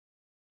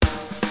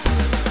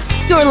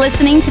You're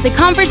listening to the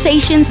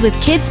Conversations with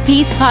Kids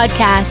Peace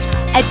podcast.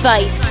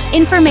 Advice,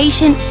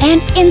 information,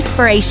 and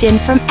inspiration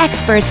from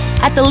experts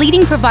at the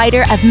leading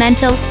provider of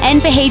mental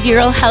and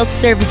behavioral health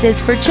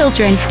services for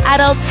children,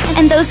 adults,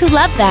 and those who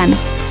love them.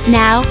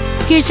 Now,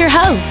 here's your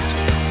host.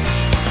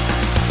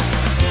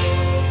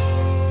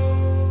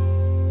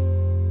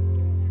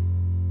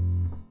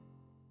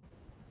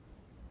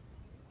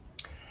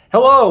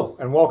 Hello,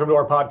 and welcome to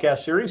our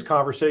podcast series,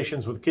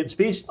 Conversations with Kids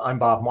Peace. I'm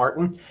Bob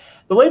Martin.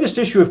 The latest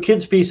issue of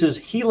Kids Peace's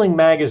Healing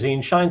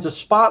Magazine shines a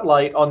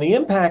spotlight on the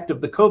impact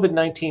of the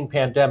COVID-19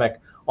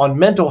 pandemic on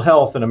mental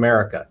health in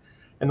America.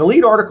 And the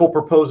lead article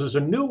proposes a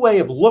new way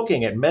of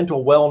looking at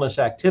mental wellness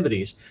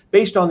activities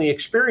based on the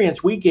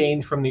experience we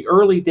gained from the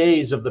early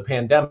days of the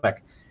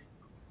pandemic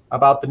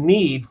about the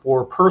need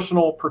for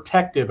personal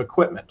protective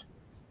equipment.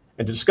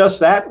 And to discuss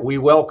that, we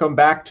welcome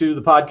back to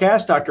the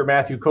podcast Dr.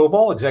 Matthew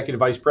Koval, Executive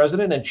Vice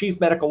President and Chief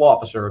Medical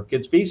Officer of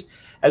Kids Peace.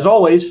 As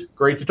always,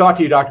 great to talk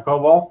to you, Dr.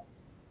 Koval.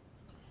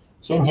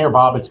 Same here,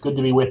 Bob. It's good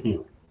to be with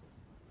you.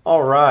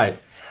 All right.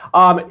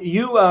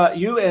 You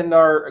and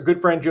our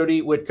good friend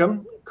Jody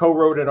Whitcomb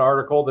co-wrote an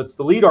article that's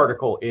the lead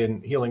article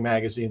in Healing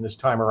Magazine this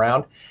time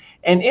around.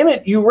 And in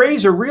it, you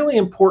raise a really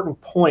important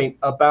point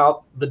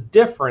about the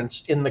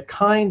difference in the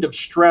kind of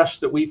stress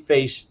that we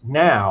face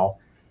now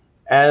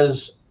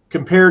as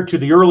compared to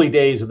the early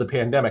days of the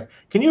pandemic.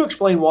 Can you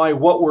explain why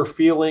what we're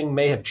feeling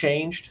may have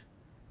changed?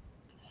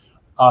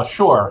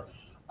 Sure.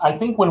 I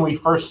think when we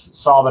first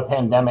saw the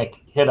pandemic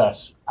hit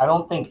us, I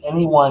don't think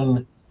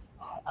anyone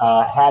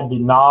had the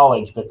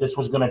knowledge that this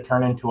was going to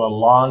turn into a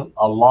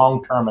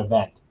long-term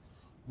event.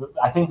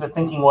 I think the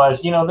thinking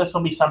was, this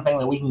will be something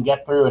that we can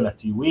get through in a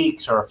few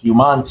weeks or a few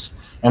months,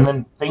 and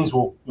then things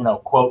will,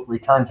 quote,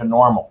 return to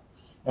normal.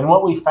 And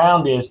what we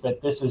found is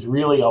that this is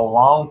really a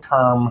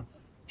long-term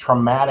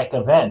traumatic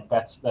event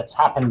that's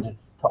happened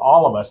to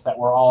all of us that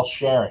we're all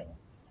sharing.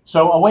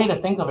 So a way to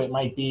think of it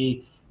might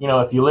be,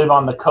 if you live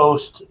on the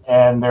coast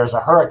and there's a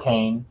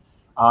hurricane,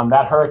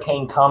 that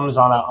hurricane comes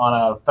on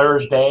a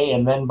Thursday,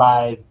 and then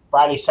by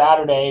Friday,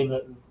 Saturday,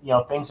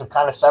 things have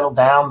kind of settled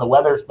down, the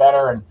weather's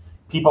better, and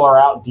people are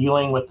out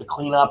dealing with the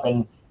cleanup,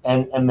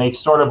 and they've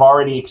sort of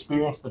already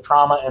experienced the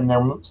trauma, and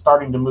they're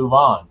starting to move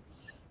on.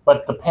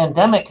 But the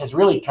pandemic has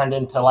really turned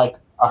into like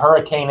a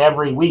hurricane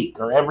every week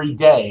or every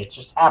day. It's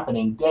just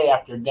happening day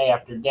after day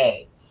after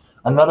day.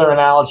 Another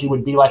analogy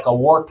would be like a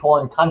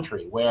war-torn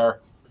country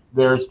where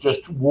there's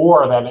just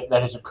war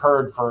that has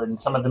occurred in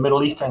some of the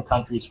Middle Eastern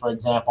countries, for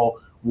example.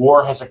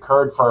 War has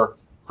occurred for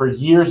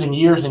years and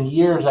years and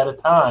years at a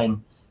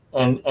time,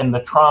 and the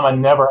trauma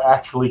never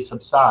actually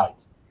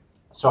subsides.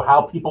 So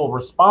how people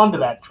respond to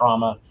that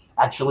trauma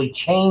actually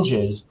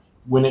changes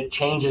when it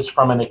changes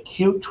from an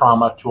acute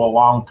trauma to a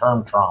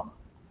long-term trauma.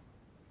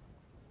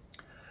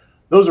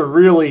 Those are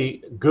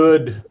really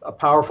good,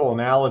 powerful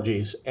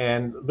analogies.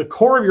 And the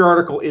core of your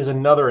article is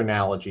another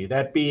analogy,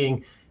 that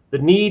being the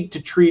need to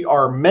treat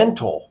our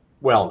mental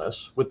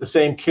wellness with the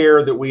same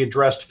care that we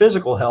addressed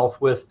physical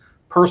health with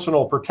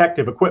personal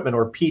protective equipment,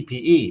 or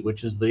PPE,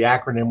 which is the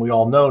acronym we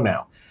all know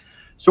now.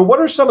 So what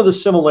are some of the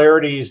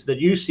similarities that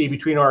you see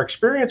between our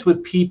experience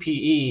with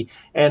PPE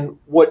and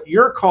what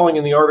you're calling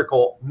in the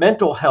article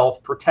mental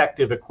health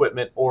protective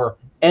equipment, or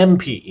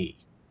MPE?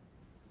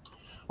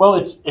 Well,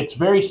 it's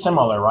very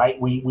similar, right?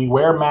 We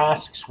wear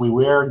masks, we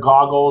wear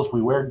goggles,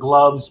 we wear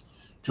gloves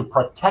to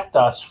protect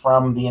us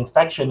from the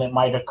infection that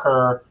might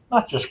occur,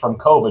 not just from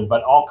COVID,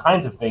 but all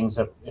kinds of things.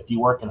 If you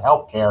work in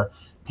healthcare,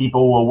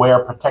 people will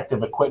wear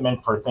protective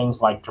equipment for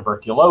things like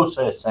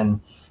tuberculosis and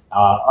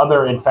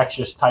other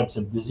infectious types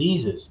of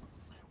diseases.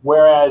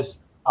 Whereas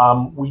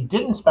we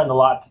didn't spend a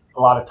lot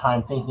of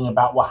time thinking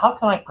about, well, how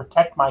can I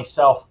protect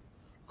myself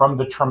from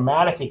the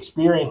traumatic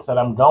experience that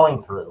I'm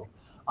going through?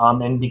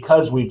 And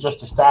because we've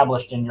just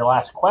established in your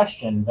last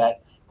question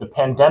that the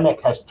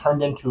pandemic has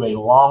turned into a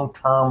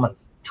long-term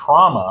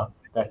trauma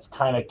that's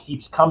kind of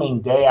keeps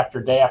coming day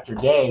after day after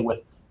day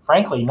with,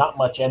 frankly, not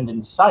much end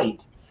in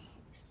sight,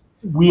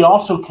 we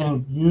also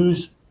can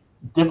use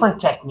different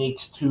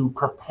techniques to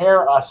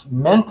prepare us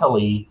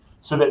mentally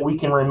so that we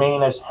can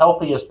remain as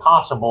healthy as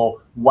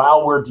possible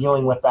while we're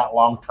dealing with that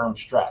long-term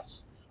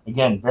stress.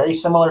 Again, very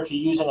similar to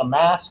using a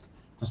mask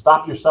to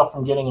stop yourself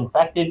from getting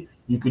infected.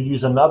 You could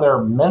use another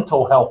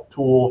mental health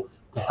tool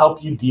to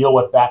help you deal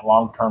with that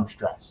long-term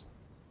stress.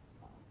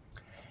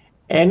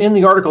 And in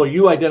the article,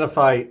 you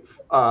identify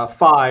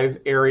 5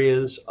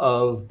 areas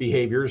of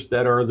behaviors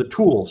that are the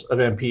tools of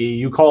MPE.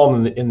 You call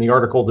them in the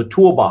article the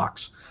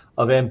toolbox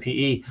of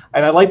MPE.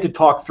 And I'd like to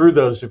talk through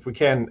those if we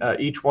can,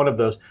 each one of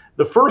those.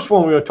 The first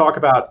one we're going to talk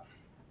about,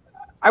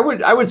 I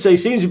would say,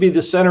 seems to be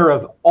the center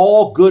of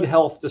all good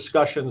health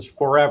discussions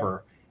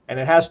forever. And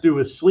it has to do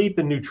with sleep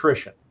and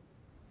nutrition.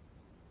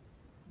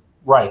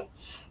 Right.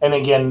 And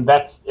again,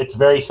 it's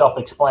very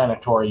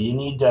self-explanatory. You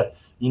need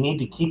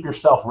to keep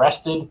yourself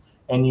rested,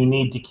 and you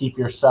need to keep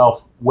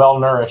yourself well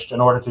nourished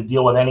in order to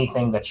deal with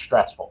anything that's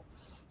stressful.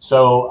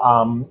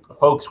 So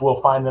folks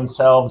will find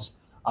themselves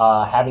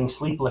having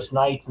sleepless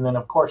nights, and then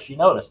of course you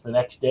notice the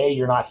next day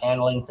you're not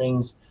handling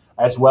things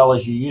as well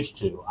as you used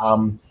to.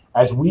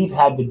 as we've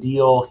had to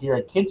deal here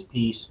at Kids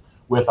Peace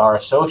with our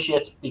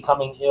associates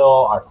becoming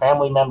ill, our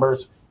family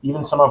members,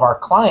 even some of our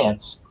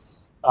clients,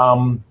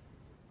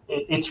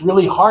 it's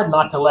really hard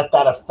not to let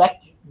that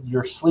affect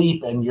your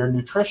sleep and your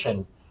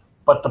nutrition.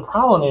 But the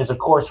problem is, of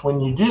course,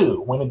 when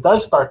it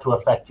does start to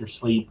affect your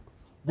sleep,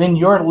 then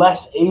you're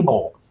less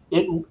able.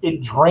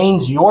 It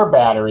drains your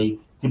battery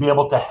to be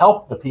able to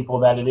help the people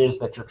that it is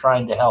that you're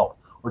trying to help,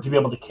 or to be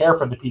able to care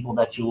for the people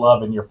that you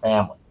love in your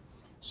family.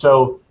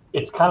 So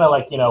it's kind of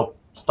like,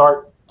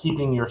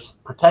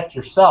 protect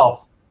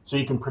yourself so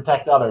you can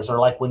protect others. Or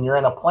like when you're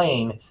in a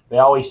plane, they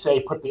always say,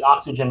 put the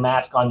oxygen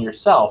mask on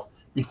yourself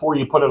before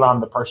you put it on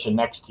the person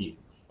next to you.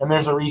 And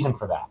there's a reason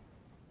for that.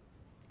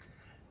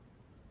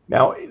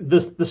 Now,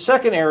 the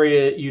second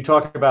area you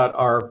talk about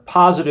are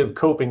positive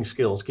coping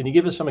skills. Can you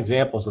give us some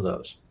examples of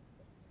those?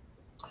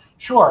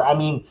 Sure. I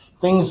mean,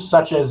 things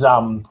such as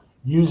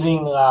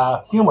using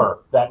humor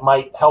that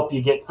might help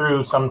you get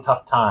through some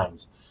tough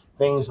times.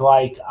 Things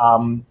like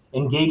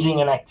engaging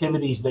in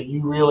activities that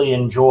you really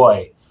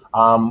enjoy,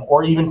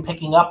 or even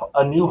picking up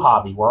a new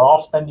hobby. We're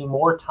all spending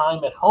more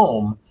time at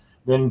home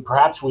than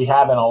perhaps we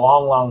have in a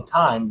long, long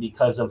time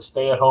because of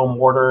stay-at-home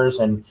orders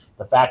and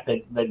the fact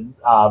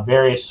that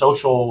various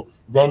social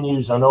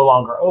venues are no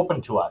longer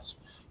open to us.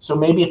 So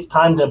maybe it's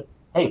time to,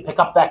 pick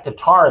up that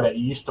guitar that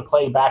you used to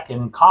play back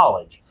in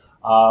college,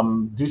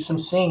 do some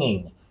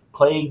singing,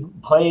 play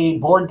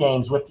board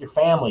games with your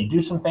family,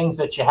 do some things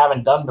that you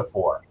haven't done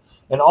before.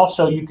 And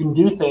also you can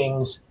do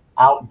things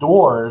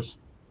outdoors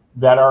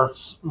that are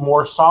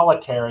more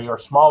solitary or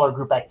smaller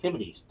group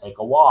activities. Take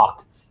a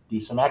walk, do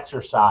some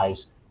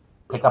exercise,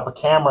 pick up a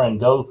camera and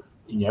go.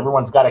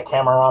 Everyone's got a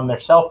camera on their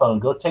cell phone.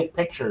 Go take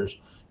pictures.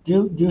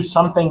 Do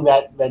something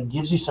that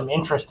gives you some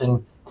interest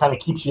and kind of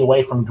keeps you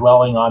away from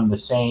dwelling on the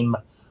same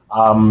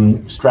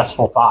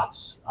stressful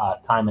thoughts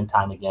time and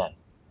time again.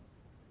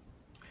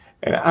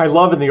 And I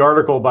love in the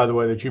article, by the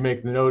way, that you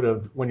make the note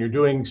of when you're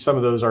doing some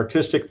of those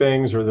artistic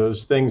things or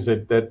those things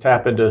that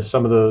tap into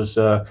some of those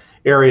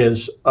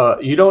areas,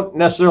 you don't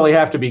necessarily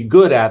have to be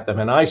good at them.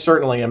 And I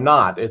certainly am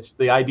not. It's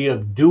the idea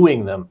of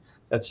doing them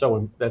that's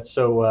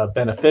so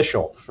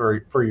beneficial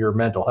for your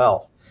mental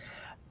health.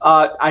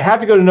 I have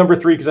to go to number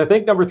 3 because I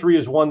think number 3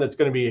 is one that's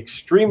going to be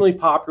extremely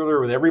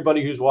popular with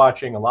everybody who's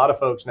watching, a lot of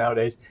folks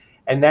nowadays,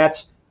 and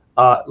that's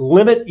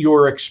limit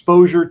your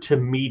exposure to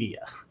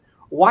media.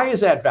 Why is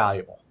that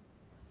valuable?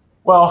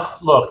 Well,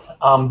 look,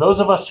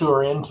 those of us who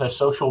are into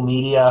social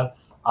media,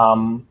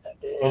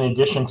 in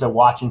addition to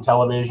watching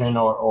television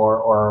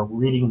or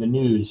reading the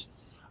news,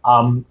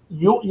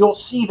 you'll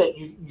see that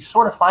you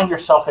sort of find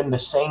yourself in the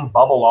same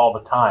bubble all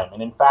the time.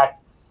 And in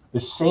fact, the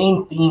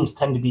same themes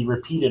tend to be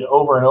repeated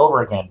over and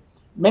over again.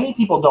 Many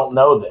people don't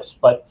know this,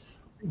 but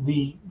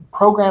the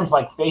programs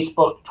like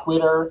Facebook,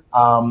 Twitter,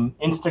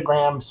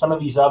 Instagram, some of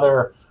these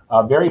other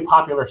very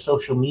popular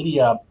social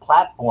media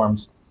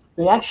platforms,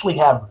 they actually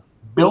have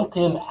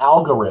built-in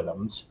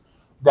algorithms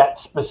that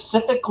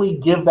specifically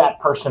give that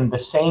person the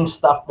same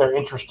stuff they're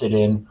interested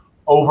in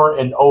over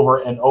and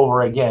over and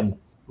over again,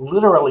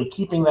 literally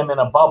keeping them in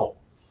a bubble.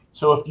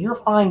 So if you're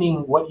finding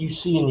what you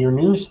see in your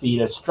news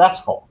feed as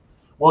stressful,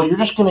 well, you're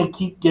just going to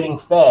keep getting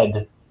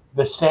fed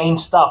the same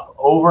stuff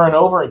over and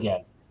over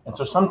again. And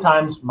so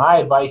sometimes my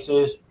advice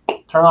is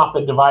turn off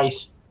the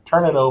device,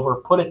 turn it over,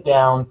 put it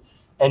down,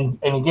 and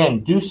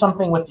again, do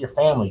something with your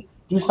family.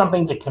 Do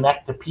something to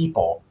connect to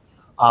people.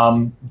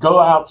 Go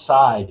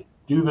outside,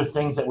 do the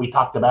things that we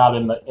talked about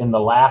in the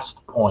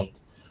last point.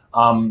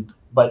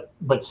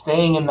 But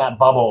staying in that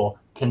bubble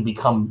can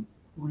become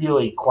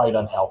really quite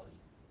unhealthy.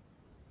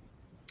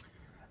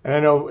 And I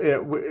know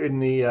in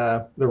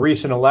the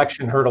recent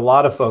election, heard a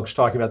lot of folks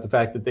talking about the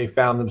fact that they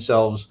found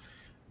themselves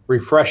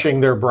refreshing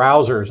their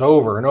browsers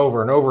over and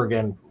over and over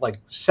again, like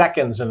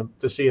seconds, and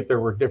to see if there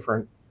were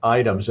different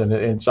items. And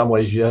in some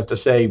ways, you have to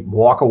say,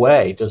 walk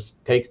away, just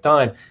take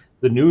time.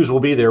 The news will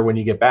be there when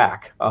you get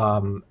back,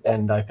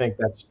 and I think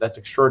that's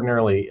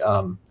extraordinarily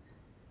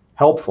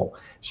helpful.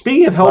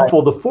 Speaking of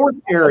helpful, the fourth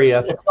area.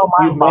 If you don't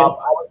mind, Bob,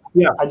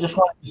 I just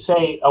wanted to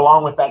say,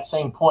 along with that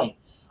same point,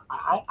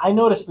 I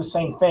noticed the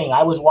same thing.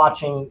 I was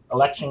watching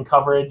election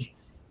coverage,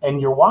 and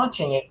you're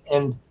watching it,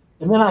 and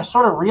then I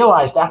sort of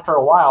realized after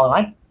a while, and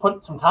I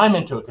put some time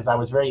into it because I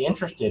was very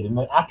interested, and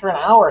then after an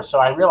hour or so,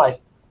 I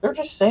realized they're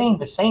just saying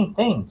the same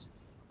things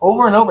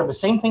over and over, the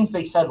same things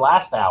they said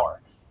last hour.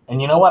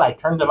 And you know what? I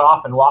turned it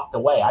off and walked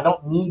away. I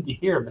don't need to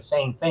hear the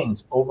same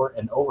things over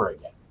and over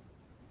again.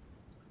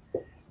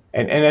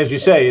 And as you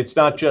say, it's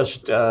not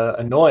just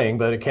annoying,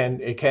 but it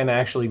can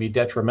actually be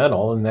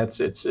detrimental, and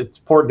it's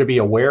important to be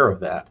aware of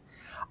that.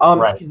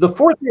 Right. The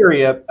fourth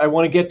area I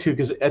want to get to,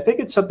 because I think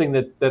it's something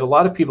that a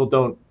lot of people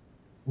don't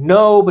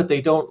know, but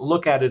they don't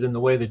look at it in the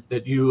way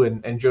that you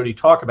and Jody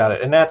talk about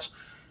it, and that's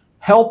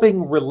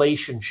helping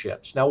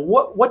relationships. Now,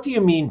 what do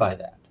you mean by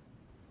that?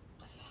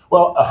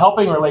 Well, a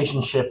helping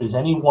relationship is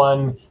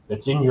anyone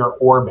that's in your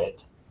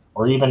orbit,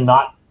 or even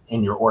not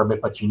in your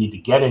orbit, but you need to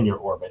get in your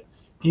orbit.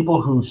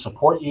 People who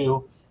support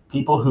you,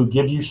 people who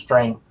give you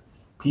strength,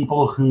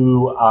 people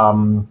who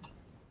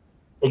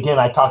again,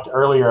 I talked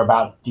earlier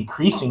about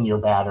decreasing your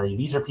battery.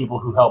 These are people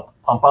who help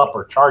pump up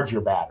or charge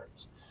your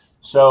batteries.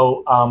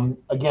 So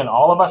again,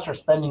 all of us are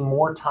spending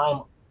more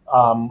time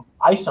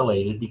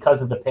isolated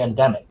because of the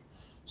pandemic.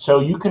 So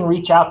you can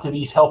reach out to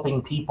these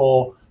helping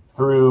people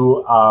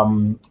through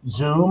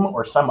Zoom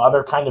or some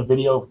other kind of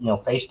video,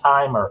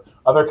 FaceTime or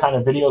other kind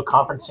of video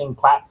conferencing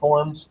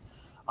platforms,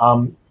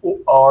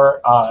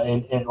 or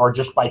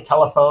just by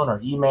telephone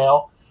or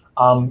email.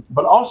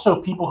 But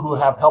also people who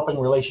have helping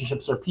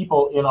relationships are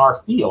people in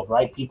our field,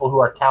 right? People who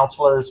are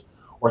counselors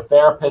or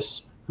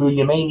therapists who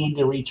you may need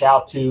to reach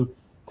out to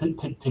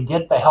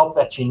get the help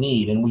that you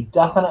need. And we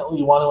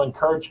definitely want to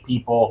encourage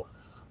people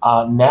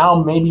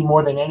now, maybe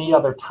more than any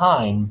other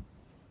time,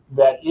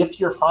 that if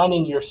you're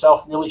finding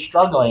yourself really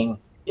struggling,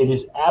 it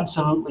is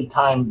absolutely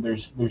time.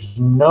 There's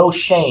no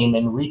shame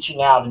in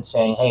reaching out and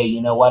saying, hey,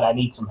 you know what, I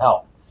need some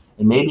help.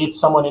 And maybe it's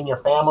someone in your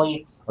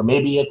family, or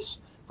maybe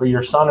it's for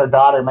your son or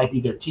daughter, it might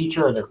be their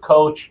teacher or their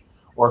coach,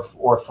 or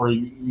for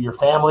your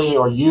family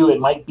or you,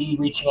 it might be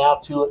reaching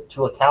out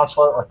to a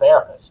counselor or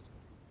therapist.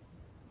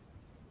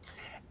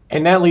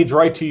 And that leads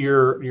right to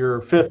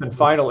your fifth and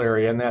final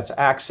area, and that's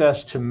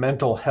access to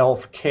mental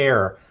health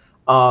care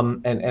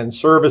and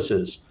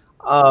services.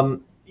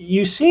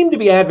 You seem to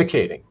be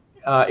advocating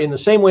in the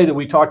same way that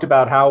we talked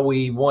about how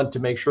we want to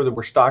make sure that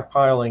we're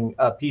stockpiling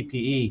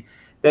PPE,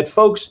 that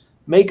folks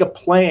make a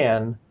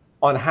plan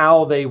on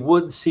how they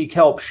would seek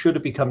help should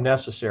it become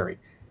necessary.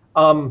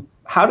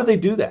 How do they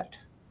do that?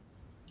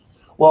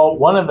 Well,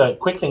 one of the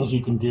quick things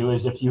you can do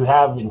is, if you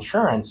have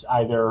insurance,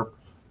 either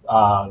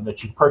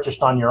that you've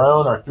purchased on your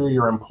own or through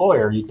your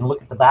employer, you can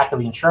look at the back of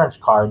the insurance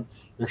card.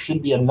 There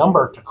should be a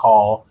number to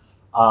call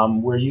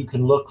where you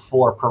can look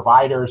for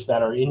providers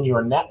that are in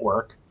your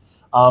network.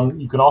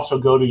 You can also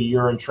go to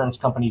your insurance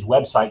company's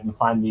website and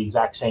find the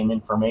exact same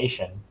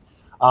information.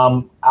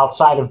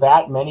 Outside of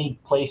that, many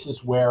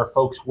places where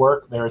folks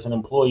work, there's an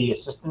employee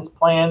assistance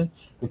plan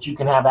that you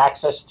can have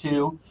access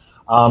to.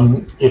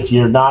 If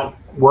you're not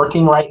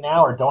working right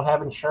now or don't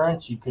have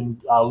insurance, you can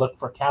look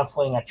for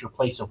counseling at your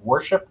place of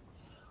worship.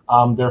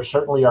 There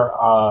certainly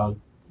are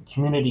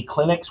community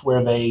clinics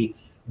where they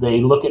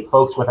look at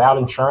folks without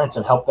insurance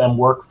and help them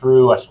work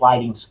through a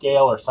sliding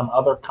scale or some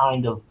other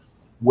kind of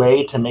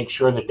way to make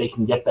sure that they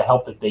can get the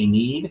help that they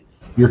need.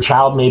 Your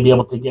child may be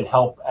able to get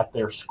help at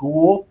their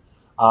school.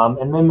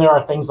 And then there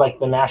are things like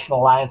the National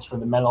Alliance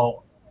on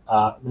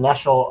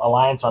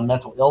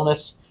Mental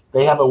Illness.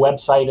 They have a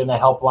website and a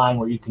helpline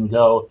where you can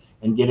go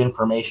and get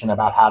information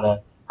about how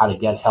to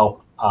get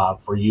help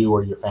for you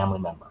or your family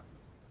member.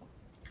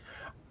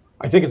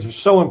 I think it's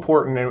so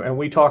important, and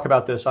we talk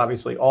about this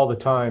obviously all the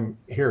time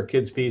here at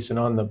Kids Peace and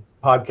on the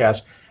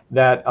podcast,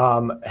 that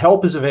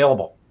help is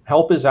available.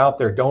 Help is out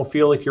there. Don't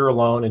feel like you're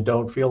alone, and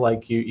don't feel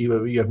like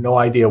you have no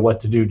idea what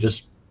to do.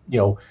 Just,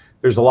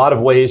 there's a lot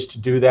of ways to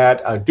do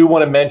that. I do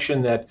want to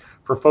mention that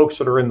for folks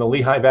that are in the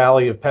Lehigh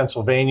Valley of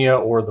Pennsylvania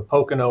or the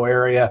Pocono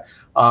area,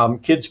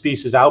 Kids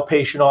Peace's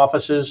outpatient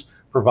offices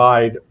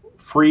provide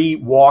free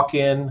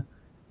walk-in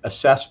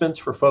assessments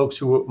for folks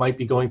who might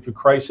be going through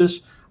crisis.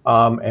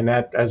 And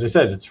that, as I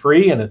said, it's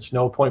free and it's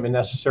no appointment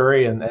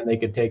necessary, and they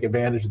can take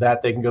advantage of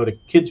that. They can go to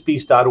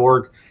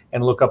kidspeace.org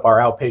and look up our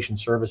outpatient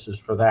services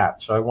for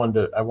that. So I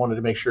wanted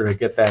to make sure to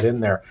get that in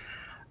there.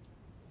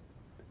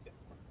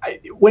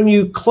 When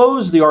you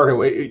close the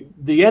article,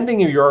 the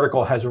ending of your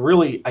article has a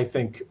really, I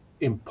think,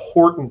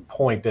 important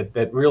point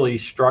that really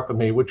struck with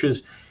me, which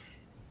is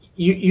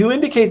you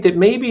indicate that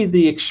maybe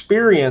the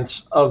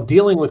experience of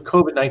dealing with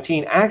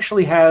COVID-19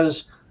 actually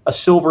has a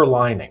silver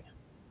lining.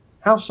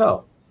 How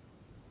so?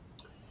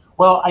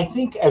 Well, I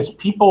think as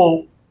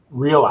people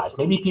realize,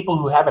 maybe people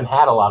who haven't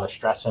had a lot of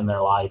stress in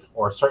their life,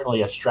 or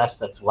certainly a stress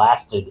that's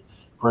lasted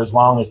for as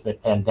long as the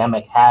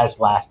pandemic has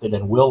lasted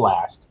and will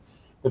last,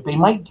 that they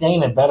might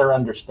gain a better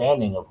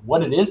understanding of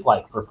what it is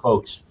like for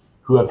folks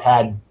who have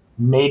had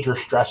major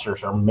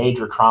stressors or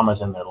major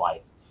traumas in their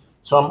life.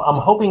 So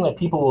I'm hoping that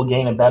people will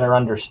gain a better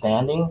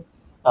understanding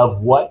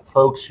of what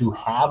folks who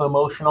have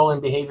emotional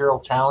and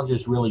behavioral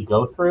challenges really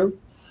go through.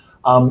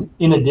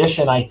 In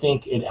addition, I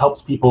think it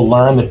helps people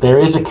learn that there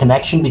is a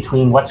connection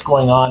between what's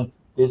going on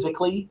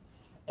physically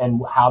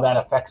and how that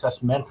affects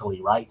us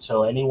mentally, right?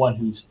 So anyone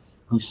who's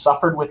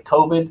suffered with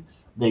COVID,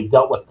 they've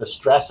dealt with the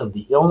stress of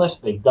the illness,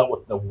 they've dealt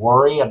with the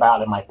worry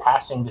about, am I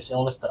passing this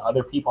illness to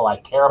other people I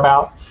care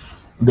about?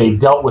 They've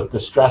dealt with the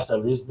stress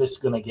of, is this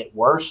going to get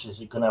worse? Is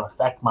it going to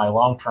affect my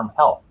long-term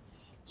health?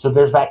 So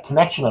there's that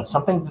connection of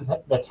something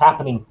that's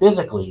happening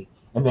physically,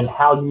 and then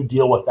how you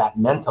deal with that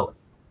mentally.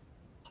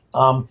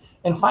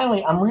 And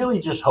finally, I'm really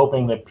just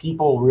hoping that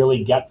people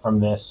really get from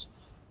this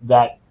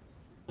that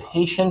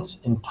patience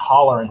and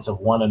tolerance of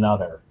one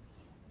another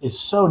is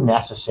so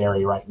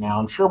necessary right now.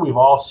 I'm sure we've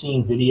all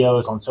seen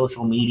videos on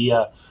social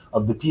media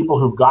of the people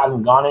who've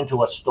gone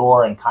into a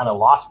store and kind of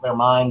lost their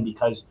mind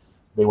because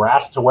they were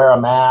asked to wear a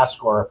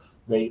mask, or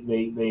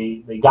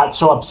they got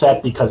so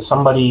upset because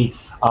somebody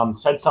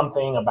said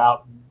something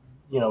about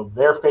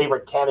their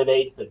favorite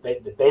candidate that they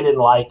didn't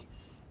like,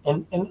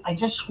 and I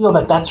just feel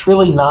that that's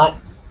really not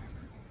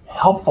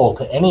helpful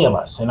to any of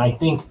us. And I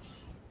think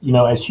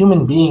as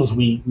human beings,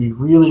 we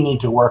really need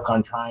to work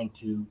on trying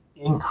to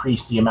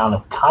increase the amount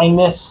of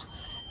kindness,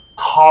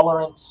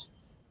 tolerance,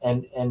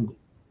 and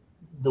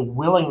the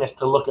willingness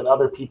to look at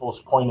other people's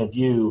point of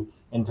view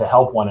and to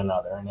help one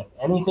another. And if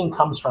anything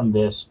comes from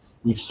this,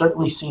 we've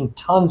certainly seen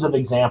tons of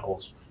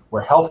examples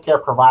where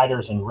healthcare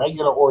providers and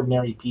regular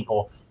ordinary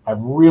people have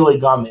really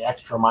gone the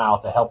extra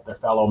mile to help their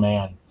fellow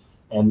man.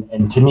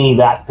 And to me,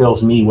 that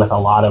fills me with a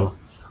lot of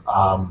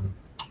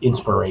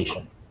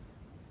inspiration.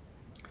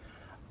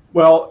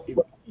 Well,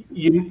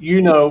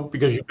 you know,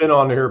 because you've been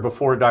on here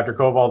before, Dr.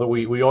 Koval, that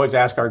we always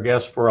ask our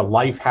guests for a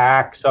life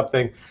hack,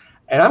 something.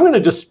 And I'm going to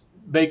just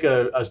make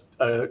a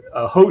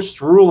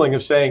host's ruling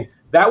of saying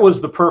that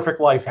was the perfect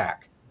life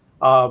hack.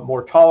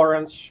 More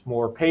tolerance,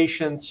 more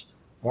patience,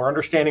 more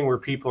understanding where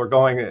people are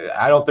going.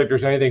 I don't think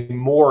there's anything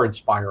more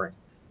inspiring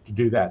to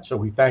do that. So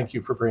we thank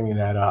you for bringing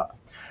that up.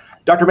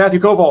 Dr. Matthew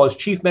Koval is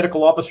Chief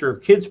Medical Officer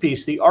of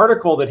KidsPeace. The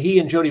article that he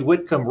and Jody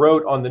Whitcomb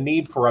wrote on the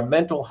need for a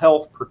mental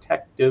health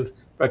protective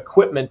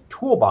equipment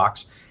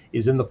toolbox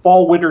is in the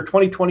fall-winter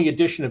 2020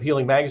 edition of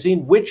Healing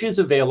Magazine, which is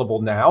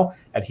available now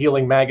at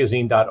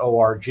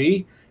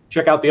healingmagazine.org.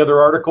 Check out the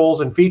other articles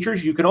and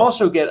features. You can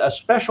also get a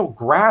special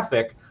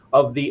graphic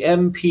of the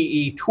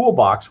MPE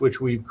toolbox,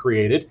 which we've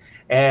created,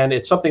 and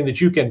it's something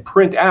that you can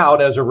print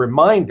out as a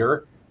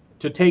reminder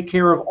to take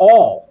care of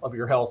all of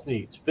your health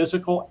needs,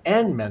 physical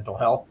and mental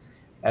health,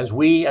 as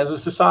we as a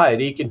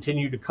society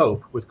continue to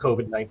cope with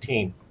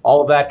COVID-19.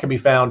 All of that can be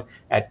found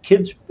at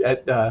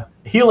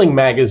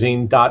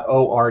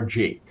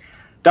healingmagazine.org.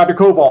 Dr.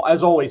 Koval,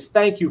 as always,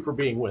 thank you for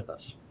being with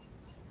us.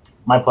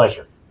 My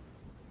pleasure.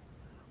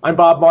 I'm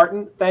Bob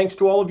Martin. Thanks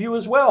to all of you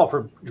as well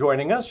for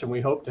joining us, and we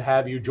hope to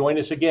have you join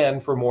us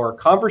again for more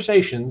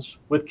conversations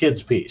with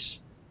KidsPeace.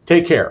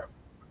 Take care.